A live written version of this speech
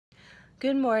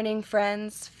Good morning,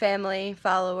 friends, family,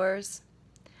 followers.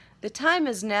 The time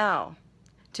is now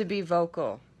to be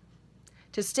vocal,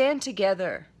 to stand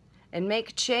together and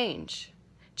make change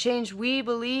we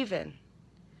believe in.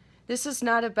 This is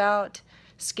not about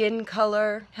skin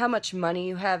color, how much money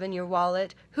you have in your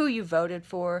wallet, who you voted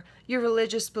for, your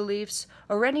religious beliefs,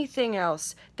 or anything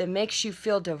else that makes you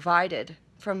feel divided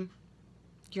from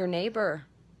your neighbor.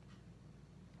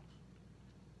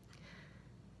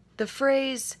 The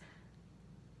phrase,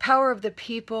 power of the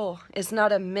people, is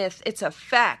not a myth, it's a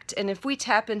fact. And if we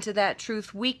tap into that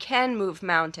truth, we can move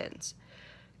mountains.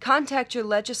 Contact your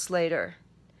legislator.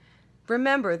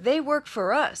 Remember, they work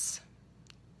for us.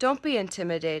 Don't be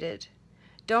intimidated.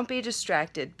 Don't be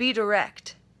distracted. Be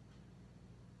direct.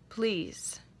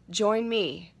 Please, join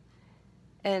me.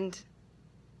 And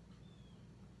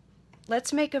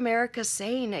let's make America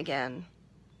sane again.